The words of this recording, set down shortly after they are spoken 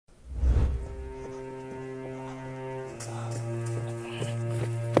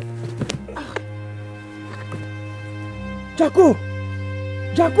Jacko!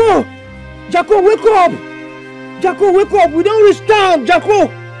 Jacko! Jacko, wake up! Jacko, wake up! We don't reach camp! Jacko!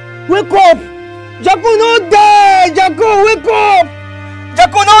 Wake up! Jacko, no die! Jacko, wake up!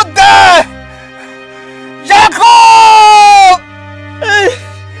 Jacko, no die! Jacko! Hey!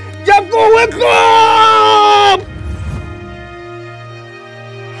 Jacko, wake up!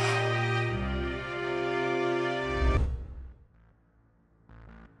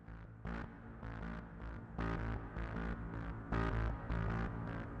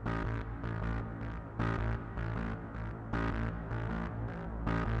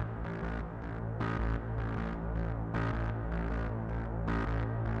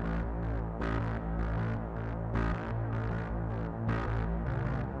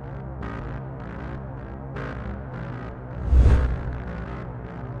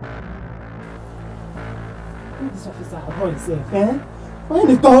 This officer aboy himself, eh? Why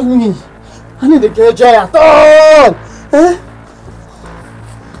didn't they tell me? I need to get joy at all, eh?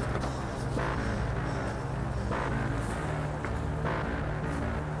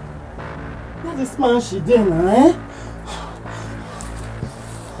 Where's this man she did now, eh?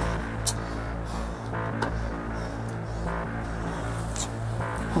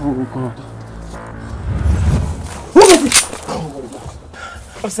 Oh God. Who is it? Oh God.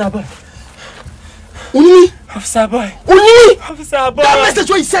 Officer aboy. Uni! Officer boy! Uni! Officer boy! That message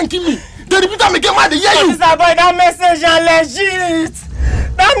what you sent to me! They repeat them again, man, they hear you! Officer boy, that message is legit!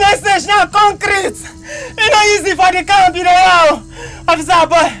 That message is concrete! It's not easy for the camp, you know! Officer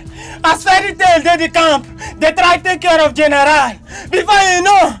boy, as Fairytale did the camp, they try to take care of General. Before you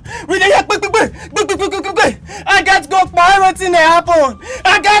know, we dey I got to go for everything that happen.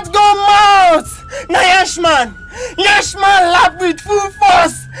 I got to go mouth! Now yansh man laugh with full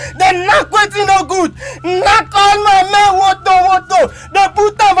force. They knock wetin no good. Knock all my men woto. They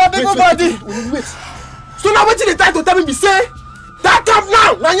put down for people body. Wait. So now wetin they try to tell me be say that camp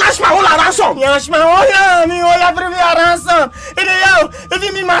now yansh man hold a ransom. Yansh man hold everywhere ransom.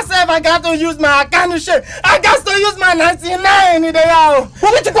 Even me myself, I got to use my account shit. I got to use my 99 in the hour.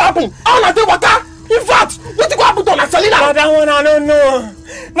 What will happen? All I do water. In fact, what will happen to Selena? Now that one I don't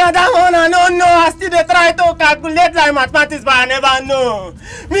know. I still try to calculate like mathematics, but I never know.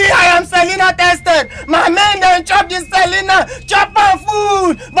 Me, I am Selena tested. My men don't chop this Selena, chop my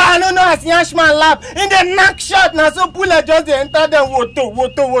food. But I don't know as yansh man lap. In the knock shot, now so pull it just enter them woto.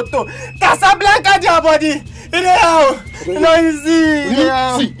 Casablanca their body. In the house. No easy.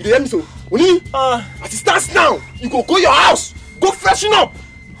 See, you hear me so? As it starts now, you go your house, go freshen up,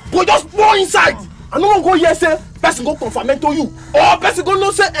 go just pour inside. I no wan go here say person go confirm to you or person go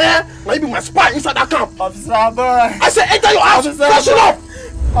no say now you be my spy inside that camp. Officer boy, I say enter your house, freshen up.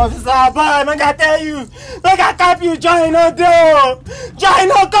 Officer boy, man I tell you, make I cap you join no dey, join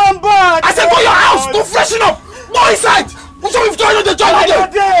no come back. I say go your house, go freshen up, go inside. Which one if join no dey, join no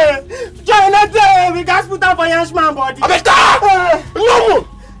dey. We gats put am for yansh man body. Abeta, no more.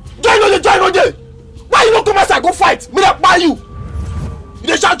 Join no dey. Why you no come outside go fight? Me dey buy you. You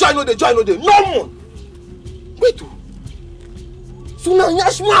dey shout join no dey, no more. Wait. So now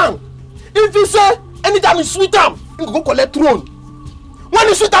yansh man, if he say anytime he sweet am, he go collect throne. When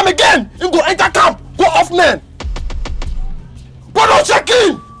he sweet am again, he go enter camp, go off men. But don't check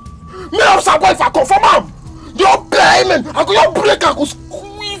in. Me officer boy if I confirm am, you play man, I go your break, I go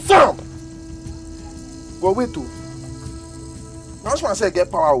squeeze am. But wait too. Yansh man say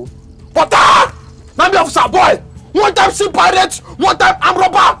get power. But now me officer boy. One time sea pirate, one time armed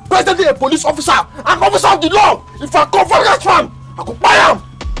robber, presently a police officer, an officer of the law. If I confirm yansh man, I go buy him.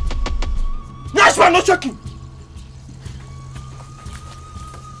 Yansh man no checking.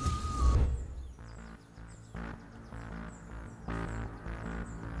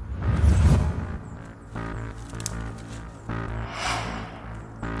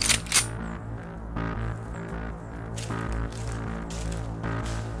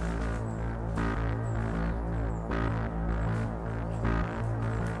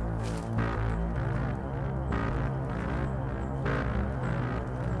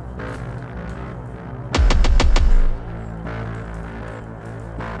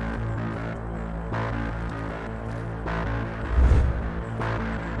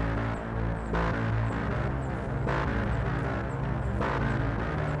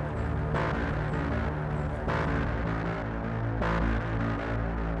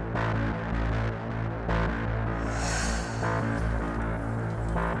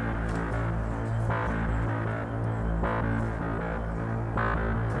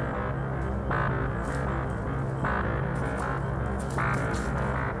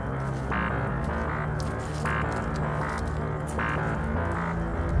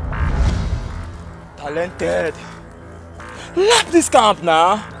 Talented. Lap this camp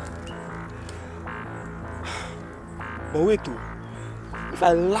now. But wait too. If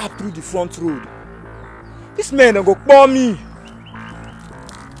I lap through the front road, this man will go pour me.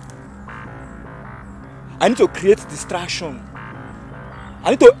 I need to create distraction.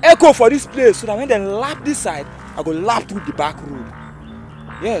 I need to echo for this place so that when they lap this side, I go lap through the back road.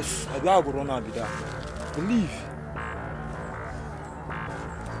 Yes, I go run out with that. Believe.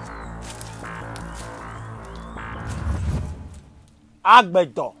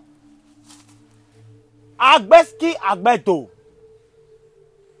 Agbedo. Agbeski Agbedo.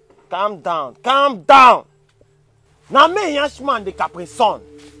 Calm down, calm down. Now me yansh man the caprison.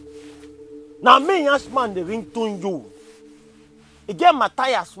 Now me yansh man the ringtone you. Again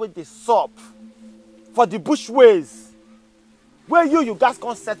Matthias with the soap for the bushways. Where you guys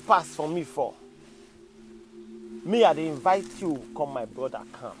can't set pass for me for. Me I dey invite you come my brother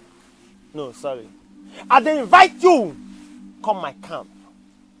camp. No, sorry. I dey invite you come my camp.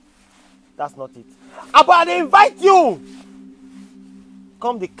 That's not it. But I dey invite you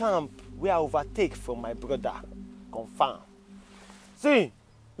come the camp where I overtake from my brother. Confirm. See,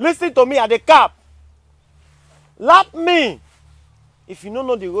 listen to me at the cap. Lap me. If you don't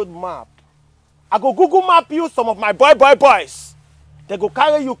know the road map, I go Google map you some of my boys. They go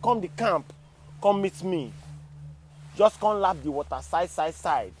carry you come the camp. Come meet me. Just come lap the water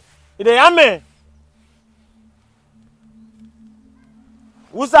side. You dey hear me?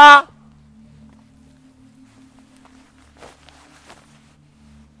 Wusa?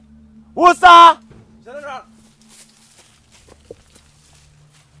 Wusa? General.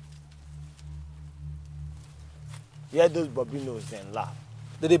 Yeah, those bobinos then laugh.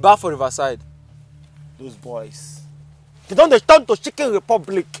 They bar for Riverside. Those boys. They don't turn to Chicken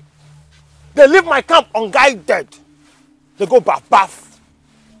Republic. They leave my camp unguided. They go baff.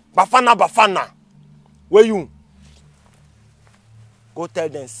 Bafana. Where you? Go tell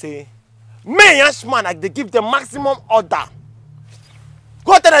them, say, me yansh man, like they give them maximum order.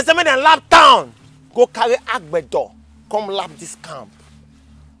 Go tell them, say, me them lap town. Go carry Agbedo. Come lap this camp.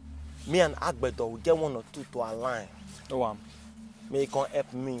 Me and Agbedo will get 1 or 2 to align. Oh, May you come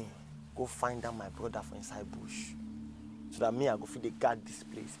help me. Go find out my brother from inside bush. So that me, I go feel they guard this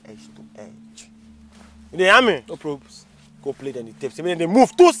place edge to edge. You dey hear me? no probes. Go play them the tapes. Make them they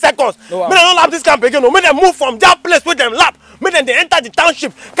move 2 seconds. No, Make them don't lap this camp again. No. Make them move from that place with them lap. Make them they enter the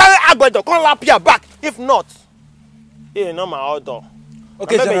township. Carry Agbedo, come lap here back. If not, hey, not my order.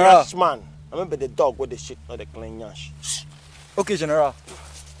 Okay, I General. Yansh man. I remember the dog with the shit, not the clean yansh. Okay, General.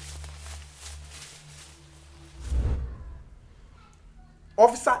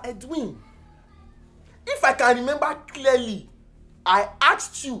 Officer Edwin, if I can remember clearly, I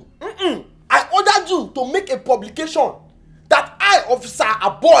asked you, I ordered you to make a publication that I, Officer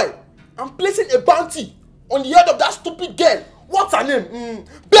Aboy, am placing a bounty on the head of that stupid girl. What's her name?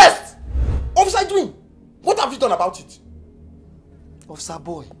 Best! Officer Edwin, what have you done about it? Officer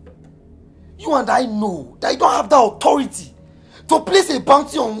Boy, you and I know that you don't have the authority to place a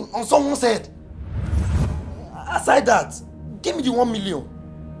bounty on someone's head. Aside that, give me the 1 million.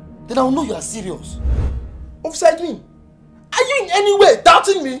 Then I'll know you are serious. Officer Edwin, are you in any way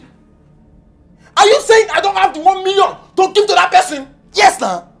doubting me? Are you saying I don't have the 1 million to give to that person? Yes,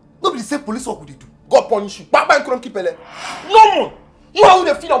 now. Nobody say police work would they do. God punish you. Baba and Kron Kipele. No more. You are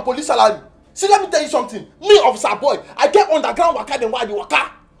with the feed on police salary. See, let me tell you something. Me, Officer Boy, I get underground waka than why they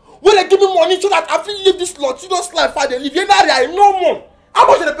waka. When they give me money so that I feel live this luxurious life I they live. You know, I no more. How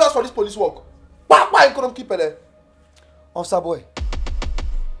much do they pay us for this police work? Baba and Kron Kipele. Officer Boy,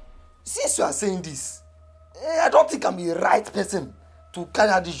 since you are saying this, I don't think I'm the right person to carry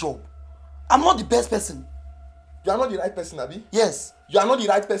out this job. I'm not the best person. You are not the right person, Abi. Yes. You are not the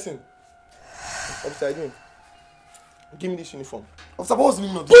right person. Officer Edwin, give me this uniform. Officer Boy, what's the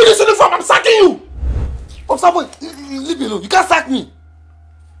meaning of Give me this uniform, I'm sacking you! Officer Boy, leave me alone. You can't sack me.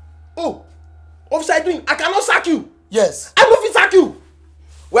 Oh, Officer Edwin, I cannot sack you. Yes. I don't fit sack you.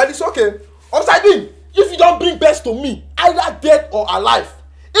 Well, it's okay. Officer Edwin, if you don't bring best to me, either dead or alive,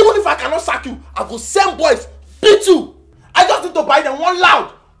 even if I cannot sack you, I go send boys beat you. I just need to buy them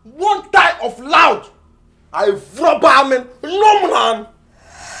one type of loud. I rubber man, no man.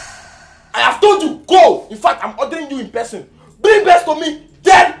 I have told you, go. In fact, I'm ordering you in person. Bring best to me,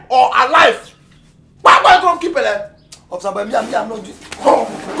 dead or alive. Papa, don't keep it. Officer Boy, I'm not doing.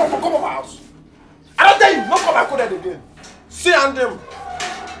 Come over my house. I don't tell you, don't come back coded again. See and them.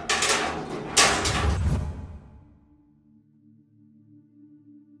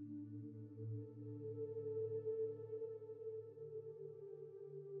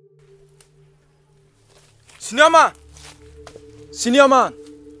 Senior man! Senior man!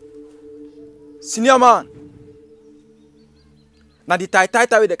 Senior man! Now the tie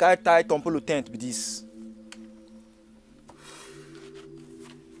with the tie Tompolo tent be this.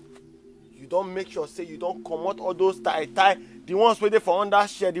 You don't make sure say you don't come out all those tie. The ones waiting for under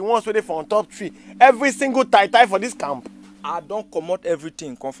share, the ones waiting for on top tree. Every single tie for this camp. I don't come out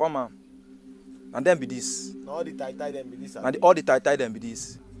everything, confirm am. And then be this. Now all the tie them be this. And all the tie them be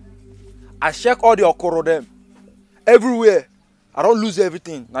this. I check all the okoro them. Everywhere. I don't lose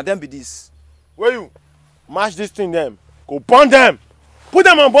everything. Now them be this. Where you? Mash this thing them. Go burn them. Put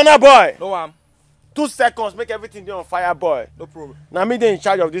them on burner boy. No am. 2 seconds, make everything dey on fire boy. No problem. Now me dey in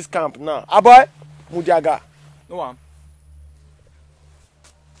charge of this camp now. Aboy, Mudiaga. No am.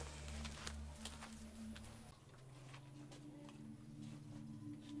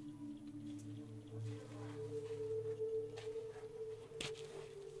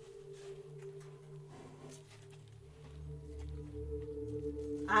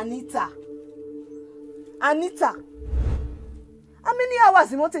 Anita, how many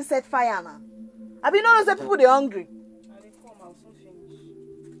hours you want to set fire now? I been know say people they hungry. I dey come, I will soon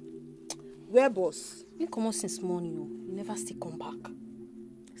finish. Where boss? You come out since morning, you never still come back.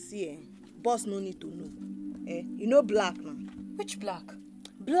 See, boss no need to know. You know Black now. Which Black?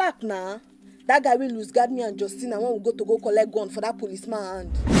 Black now. That guy will lose guard me and Justina when we go to collect gun for that policeman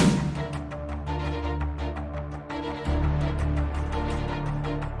hand.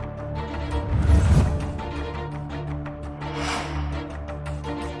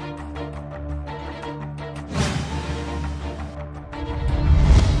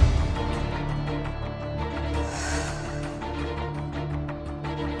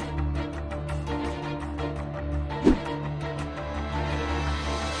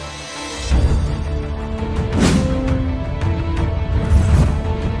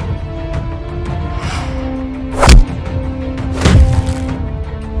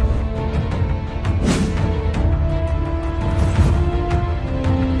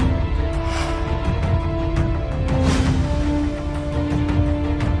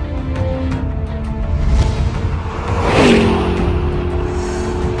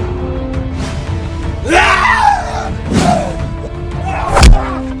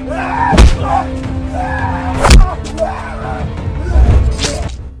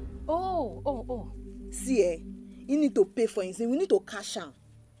 See, you need to pay for him. We need to cash him.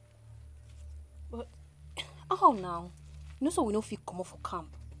 But how now? You know, so we no fit come off for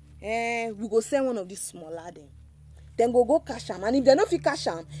camp. We go send one of these smaller them. Then go cash him. And if they no fit cash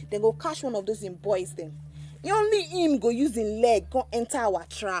him, then go cash one of those in boys them. Only him go use him leg, go enter our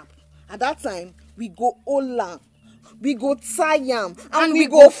trap. At that time, we go hold am, we go tie him, and we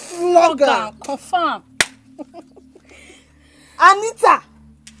go flog him. Confirm. Anita!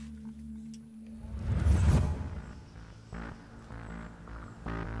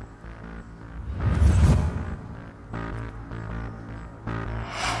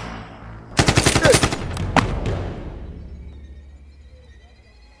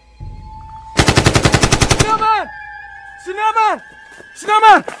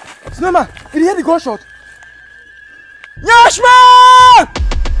 Snowman! Did you hear the gunshot? Yashman!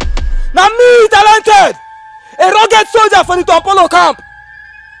 Now me, talented! A rugged soldier for the Tompolo camp!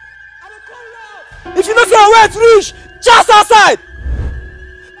 If you don't see where it's reach, just outside!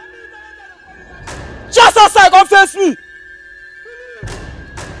 Just outside, come face me!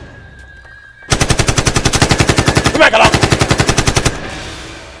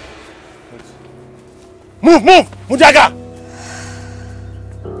 Move! Mudiaga!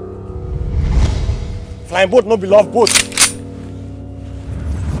 Flying boat no be love boat.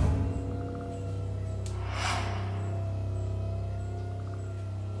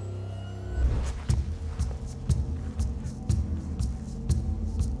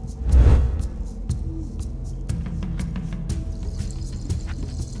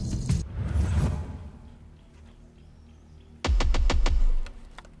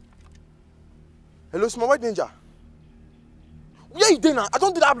 Hello, small white danger. Where you dey now? I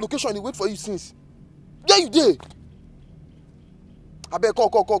don't do that location. They wait for you since. Where you dey? I beg, come.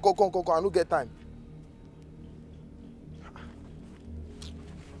 I don't get time.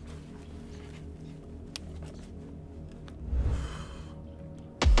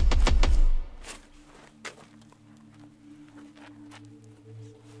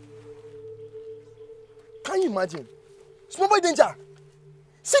 Can you imagine? Small boy danger.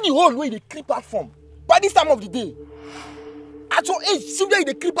 See the hole where they creep out from. By this time of the day. At your age, see where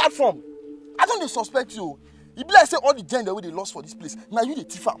they creep out from. I don't suspect you. You be like say all the gender where they lost for this place. Now you the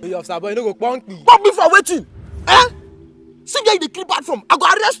thief am. Hey, officer boy, you no go punk me. Punk me for waiting. Eh? See where they creep out from. I go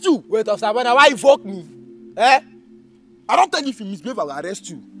arrest you. Wait, officer boy, now why you fuck me? Eh? I don't tell you if you misbehave, I will arrest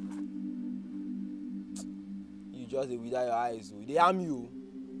you. You just without your eyes. They harm you.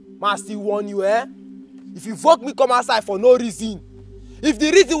 Man, still warn you, eh? If you vote me come outside for no reason, if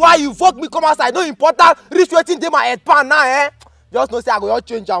the reason why you vote me come outside no important, reach waiting dey my head pan now, eh? Just know say I go just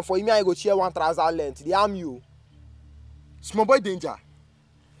change am for you, me and you go share 1 trouser length. They harm you. Small boy danger.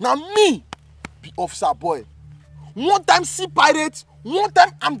 Now me be officer boy. One time sea pirate, one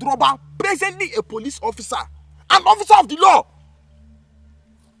time armed robber, presently a police officer, an officer of the law.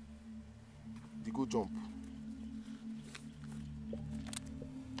 They go jump.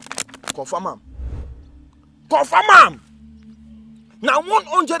 Confirm am. Confirm am. Now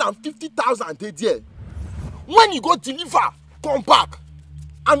 150,000 dey there. When you go deliver, come back.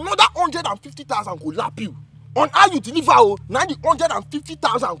 Another 150,000 go lap you. On how you deliver, oh, now the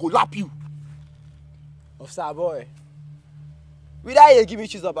 150,000 go lap you. Officer boy, without you give me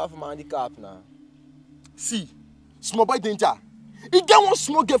choose about for my handicap now. See, small boy danger. He get one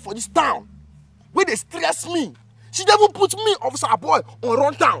small girl for this town where they stress me. She never put me, officer boy, on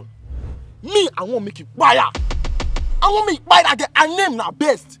run town. Me, I won't make it buyer. I won't make buyer that I name now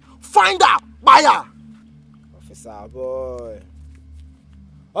best. Find her, buyer. Officer boy.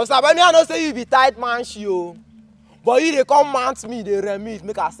 Officer boy, me I know say you be tight man, you. But you they come mount me, they remit,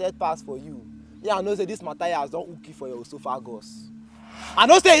 make a set pass for you. Yeah, I know say this matter has done hooky for your esophagus. I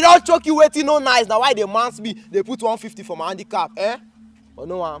know say you don't choke you waiting no nice. Now why they mount me, they put 150 for my handicap, eh? Or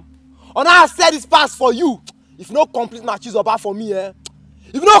no one. Or now I said this pass for you. If you no complete my choose about for me, eh?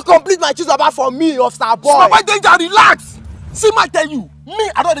 If you no complete my choose about for me, officer boy. Small boy danger, relax. See, I tell you,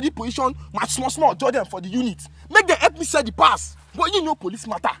 me, I don't already position my small Jordan for the unit. Make them help me set the pass. But you know police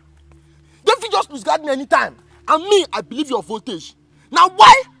matter. Don't you just lose guard me anytime. And me, I believe your voltage. Now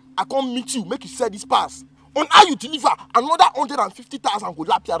why I come meet you, make you set this pass? On how you deliver, another 150,000 go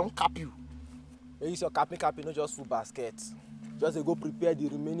lap you, I don't cap you. You use your capping, not just full basket. Just go prepare the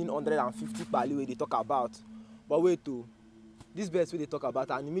remaining 150 pali wey they talk about. But wait too. This best way they talk about,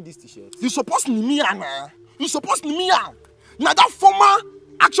 and you mean this t-shirt. You supposed to me na. You supposed to me now that former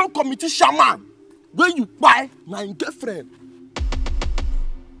action committee chairman where you buy my girlfriend.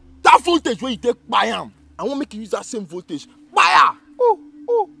 That voltage where you take buy am. I won't make you use that same voltage. Buy her. Oh.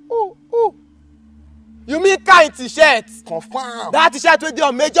 You mean kind t-shirt? Confirm. That t-shirt with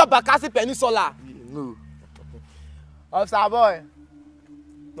your major Bakassi Peninsula. No. Officer boy.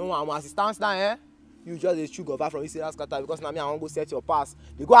 No, I'm assistant now, eh? You just a shoot over from Israel scatter because now me I want to go set your pass.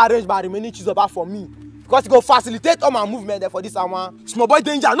 You go arrange my remaining choose over for me. Because you go facilitate all my movement there for this one. Small boy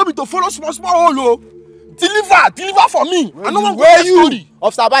danger, no be to follow small hole. Deliver for me. I no want to where go you story.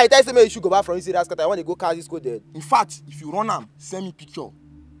 Officer boy, tell me you should go back from Israel scatter. I want to go carry this go dead. In fact, if you run am, send me picture.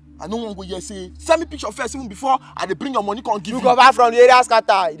 I no want go here say send me picture first even before I dey bring your money come give you. You go back from the area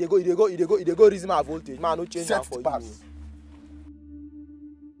scatter. You go reason my voltage. Man, no change that for pass. you.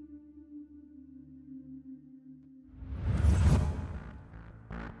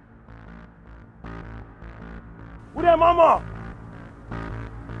 Who there, mama?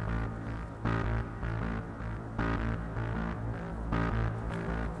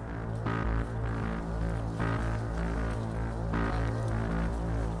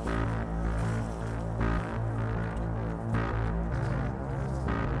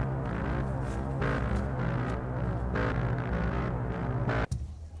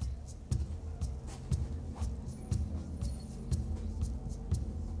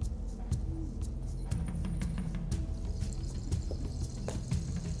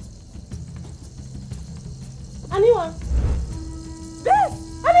 Anyone? This!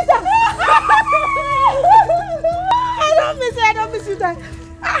 Anita! I don't miss you that.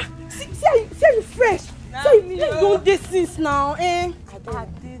 See how you fresh. See you don't dey since now, eh? I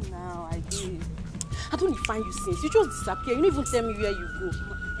did now, I did. I don't find you since. You just disappear. You don't even tell me where you go.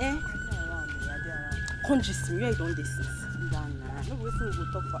 Eh? I did around. Come gist me, where you don't dey since? No go wetin we go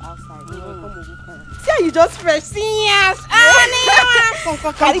talk for outside. No, come over come. See how you just fresh. See yes.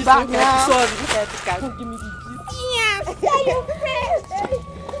 Come Carry gist back me. now. Sorry. Come give me the gist. Yes. See how you fresh.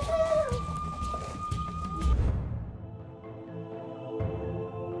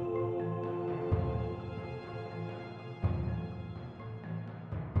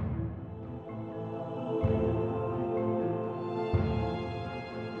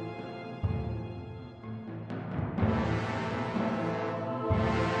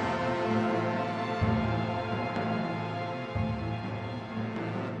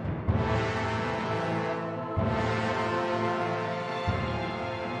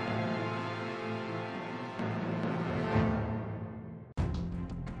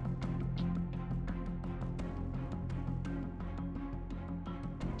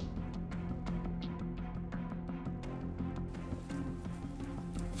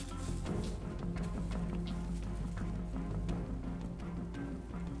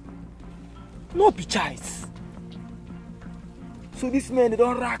 No be choice. So this men they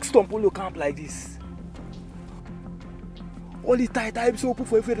don't rack Tompolo camp like this. All the tight so open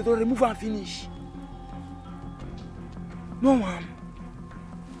for everything, they don't remove and finish. No man.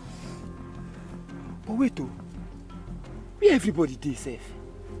 But wait though. Where everybody dey safe?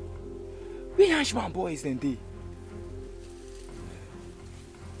 Where Yanshman boys then dey?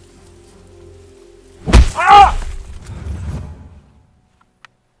 Ah!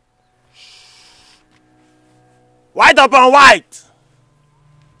 White upon white.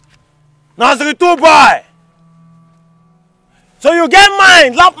 Nursery 2 boy. So you get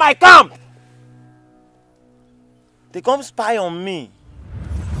mind, lock my camp. They come spy on me.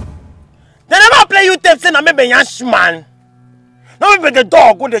 They never play you tape saying I'm a yansh man. Now we the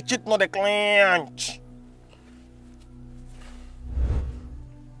dog with the cheat, not the clench.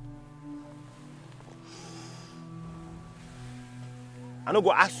 I no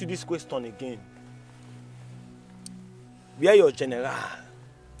go ask you this question again. Where your general,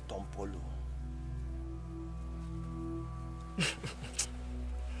 Tompolo?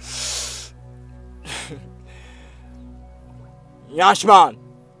 Yanshman,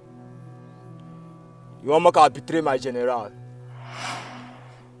 you want me to betray my general?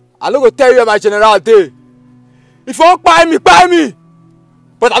 I no go tell you where my general dey. If you want buy me.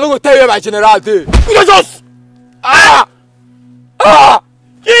 But I no go tell you where my general dey. You just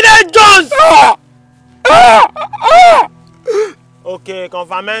Eden Jones! Okay,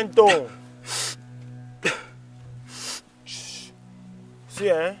 confirmento.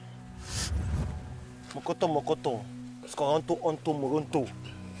 See, Mokoto. Scoronto, onto, moronto.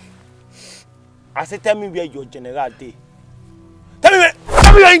 I say, tell me where your general dey. Tell me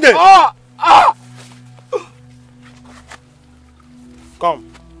where in there.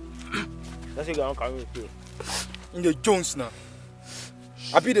 Come. Let's see, go come with you. In the Jones now.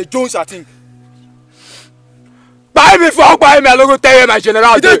 I be the Jones, I think. Buy me for buy me, I don't go tell you my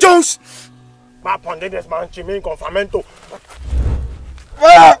general. The Jones. Ma ponde this man, chiming confirmento.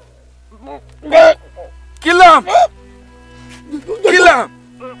 Kill him. Kill him.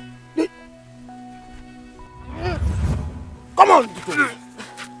 Come on.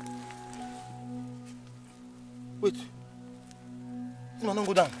 Wait. No, don't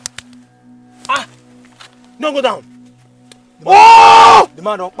go down. Don't go down. Oh! The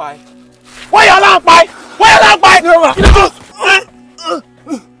man don't buy. Why you don't buy? Why you don't buy?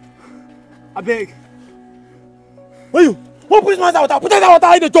 I beg. Where you? What put my water? Put that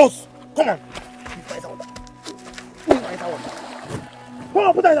water in the juice. Come on. Put that water. Come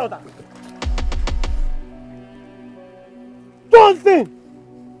on, put that water. Johnson!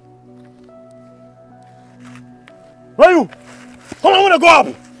 Where you? Come on, I want to go up.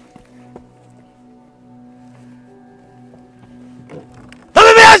 Let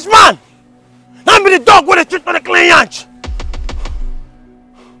me be a man. Let me be the dog with the treat for the clean yansh.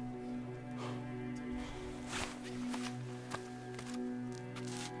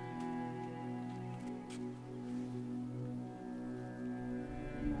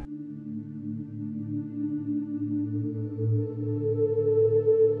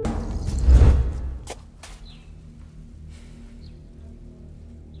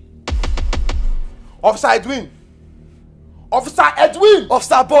 Officer Edwin! Officer Edwin!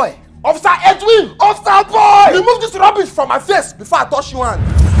 Officer boy! Officer Edwin! Officer boy! Remove this rubbish from my face before I touch you hand.